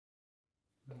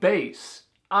Bass.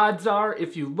 Odds are,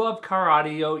 if you love car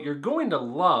audio, you're going to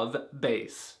love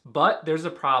bass. But there's a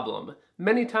problem.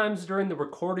 Many times during the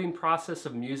recording process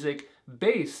of music,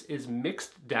 bass is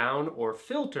mixed down or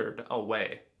filtered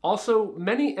away. Also,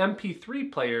 many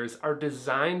MP3 players are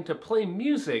designed to play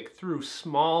music through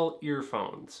small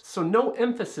earphones, so no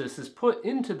emphasis is put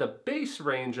into the bass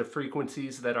range of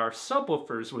frequencies that our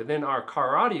subwoofers within our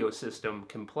car audio system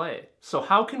can play. So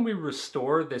how can we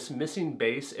restore this missing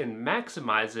bass and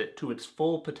maximize it to its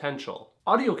full potential?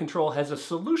 AudioControl has a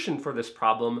solution for this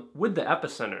problem with the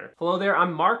Epicenter. Hello there,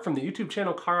 I'm Mark from the YouTube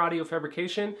channel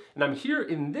CarAudioFabrication, and I'm here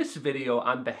in this video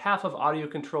on behalf of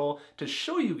AudioControl to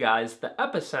show you guys the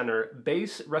Epicenter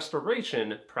bass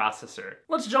restoration processor.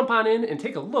 Let's jump on in and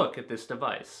take a look at this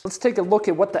device. Let's take a look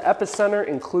at what the Epicenter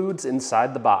includes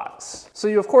inside the box. So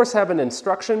you of course have an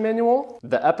instruction manual,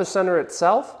 the Epicenter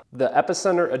itself, the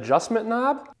Epicenter adjustment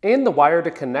knob, and the wire to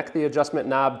connect the adjustment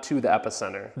knob to the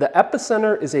Epicenter. The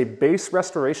Epicenter is a bass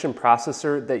restoration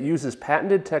processor that uses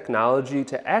patented technology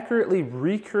to accurately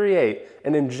recreate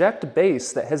and inject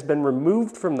bass that has been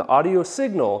removed from the audio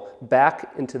signal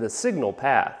back into the signal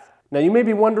path. Now you may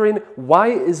be wondering, why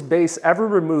is bass ever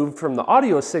removed from the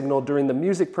audio signal during the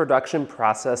music production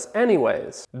process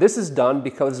anyways? This is done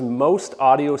because most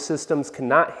audio systems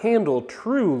cannot handle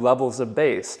true levels of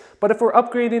bass. But if we're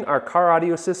upgrading our car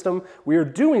audio system, we are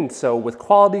doing so with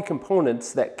quality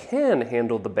components that can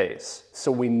handle the bass.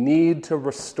 So we need to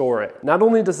restore it. Not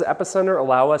only does the Epicenter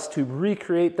allow us to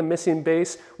recreate the missing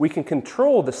bass, we can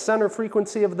control the center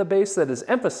frequency of the bass that is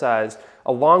emphasized,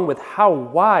 along with how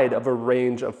wide of a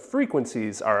range of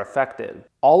frequencies are affected.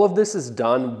 All of this is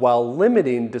done while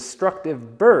limiting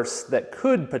destructive bursts that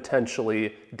could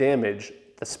potentially damage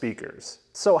the speakers.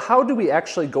 So how do we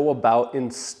actually go about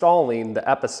installing the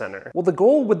Epicenter? Well, the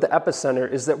goal with the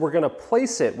Epicenter is that we're going to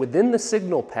place it within the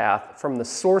signal path from the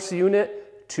source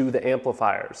unit to the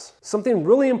amplifiers. Something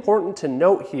really important to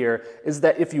note here is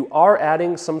that if you are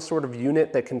adding some sort of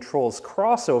unit that controls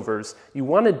crossovers, you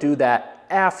want to do that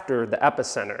after the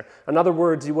Epicenter. In other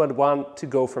words, you would want to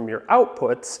go from your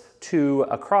outputs to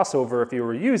a crossover if you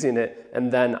were using it,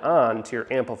 and then on to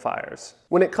your amplifiers.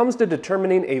 When it comes to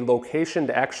determining a location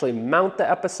to actually mount the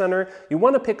Epicenter, you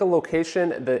want to pick a location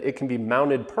that it can be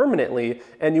mounted permanently,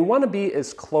 and you want to be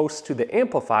as close to the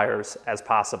amplifiers as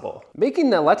possible.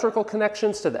 Making the electrical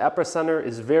connections to the Epicenter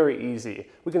is very easy.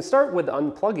 We can start with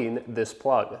unplugging this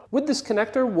plug. With this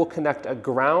connector, we'll connect a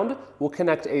ground, we'll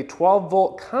connect a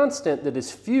 12-volt constant that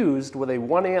is fused with a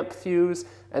 1 amp fuse,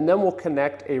 and then we'll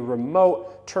connect a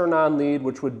remote turn-on lead,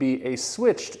 which would be a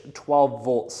switched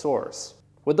 12-volt source.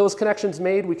 With those connections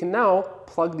made, we can now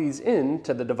plug these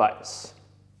into the device.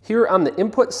 Here on the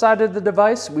input side of the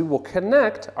device, we will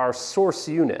connect our source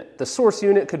unit. The source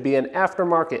unit could be an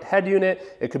aftermarket head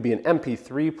unit, it could be an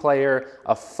MP3 player,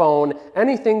 a phone,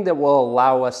 anything that will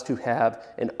allow us to have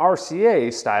an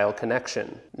RCA style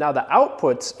connection. Now the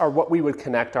outputs are what we would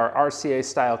connect our RCA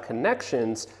style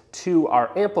connections to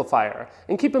our amplifier.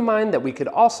 And keep in mind that we could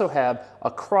also have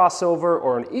a crossover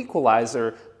or an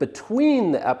equalizer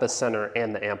between the Epicenter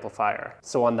and the amplifier.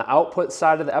 So on the output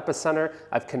side of the Epicenter,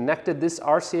 I've connected this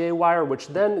RCA wire, which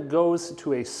then goes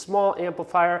to a small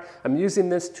amplifier. I'm using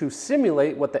this to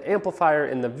simulate what the amplifier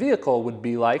in the vehicle would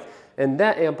be like, and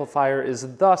that amplifier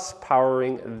is thus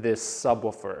powering this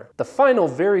subwoofer. The final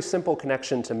very simple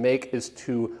connection to make is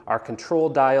to our control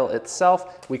dial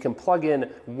itself. We can plug in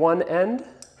one end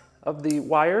of the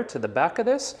wire to the back of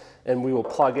this, and we will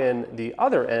plug in the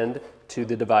other end to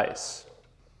the device.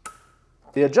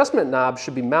 The adjustment knob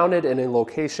should be mounted in a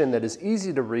location that is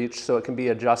easy to reach so it can be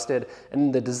adjusted,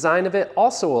 and the design of it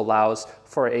also allows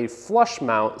for a flush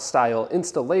mount style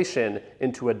installation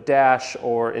into a dash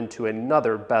or into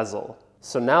another bezel.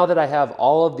 So now that I have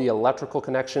all of the electrical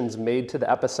connections made to the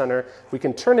Epicenter, we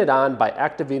can turn it on by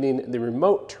activating the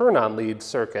remote turn-on lead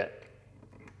circuit.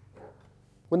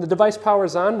 When the device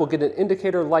powers on, we'll get an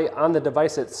indicator light on the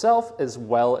device itself as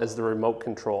well as the remote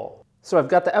control. So I've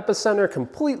got the Epicenter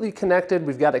completely connected.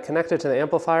 We've got it connected to the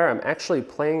amplifier. I'm actually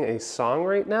playing a song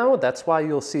right now. That's why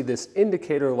you'll see this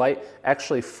indicator light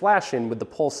actually flashing with the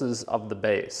pulses of the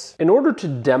bass. In order to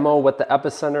demo what the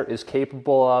Epicenter is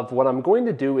capable of, what I'm going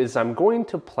to do is I'm going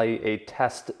to play a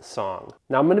test song.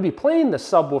 Now I'm going to be playing the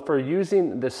subwoofer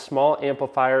using this small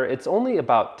amplifier. It's only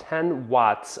about 10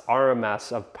 watts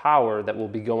RMS of power that will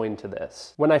be going to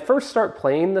this. When I first start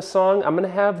playing the song, I'm going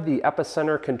to have the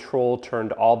Epicenter control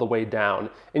turned all the way down.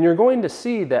 And you're going to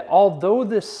see that although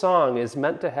this song is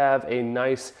meant to have a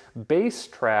nice bass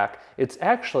track, it's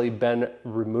actually been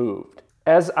removed.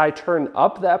 As I turn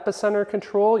up the Epicenter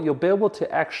control, you'll be able to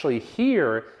actually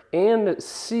hear and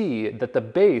see that the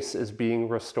bass is being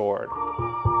restored.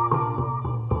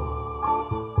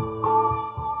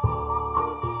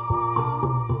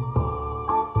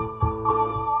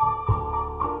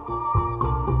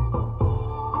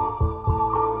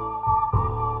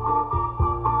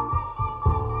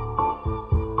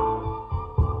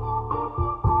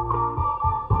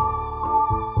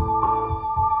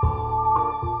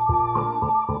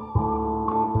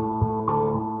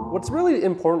 What's really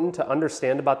important to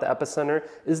understand about the Epicenter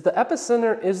is the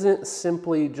Epicenter isn't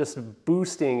simply just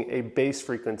boosting a bass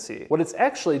frequency. What it's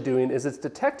actually doing is it's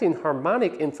detecting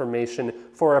harmonic information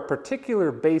for a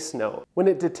particular bass note. When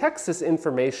it detects this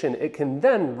information, it can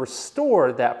then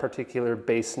restore that particular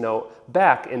bass note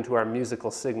back into our musical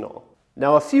signal.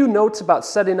 Now, a few notes about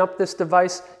setting up this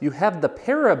device. You have the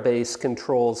Parabass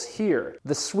controls here.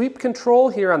 The sweep control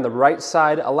here on the right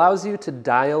side allows you to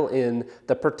dial in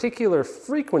the particular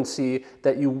frequency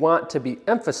that you want to be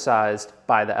emphasized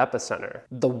by the Epicenter.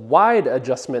 The wide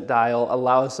adjustment dial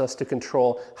allows us to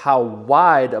control how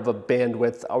wide of a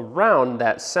bandwidth around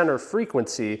that center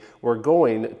frequency we're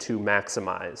going to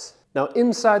maximize. Now,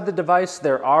 inside the device,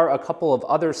 there are a couple of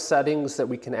other settings that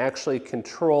we can actually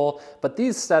control, but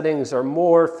these settings are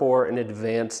more for an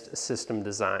advanced system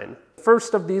design.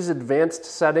 First of these advanced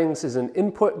settings is an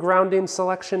input grounding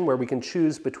selection where we can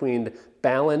choose between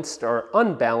balanced or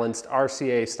unbalanced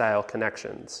RCA style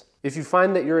connections. If you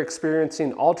find that you're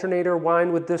experiencing alternator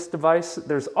whine with this device,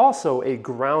 there's also a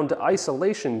ground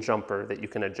isolation jumper that you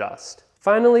can adjust.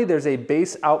 Finally, there's a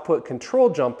bass output control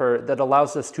jumper that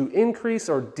allows us to increase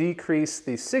or decrease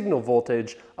the signal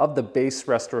voltage of the bass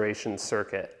restoration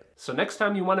circuit. So next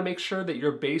time you want to make sure that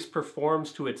your bass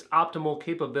performs to its optimal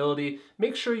capability,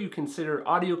 make sure you consider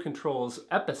AudioControl's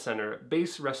Epicenter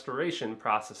bass restoration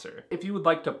processor. If you would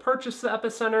like to purchase the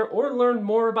Epicenter or learn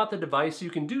more about the device, you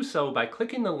can do so by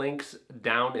clicking the links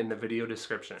down in the video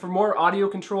description. For more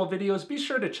AudioControl videos, be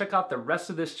sure to check out the rest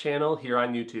of this channel here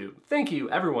on YouTube. Thank you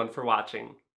everyone for watching.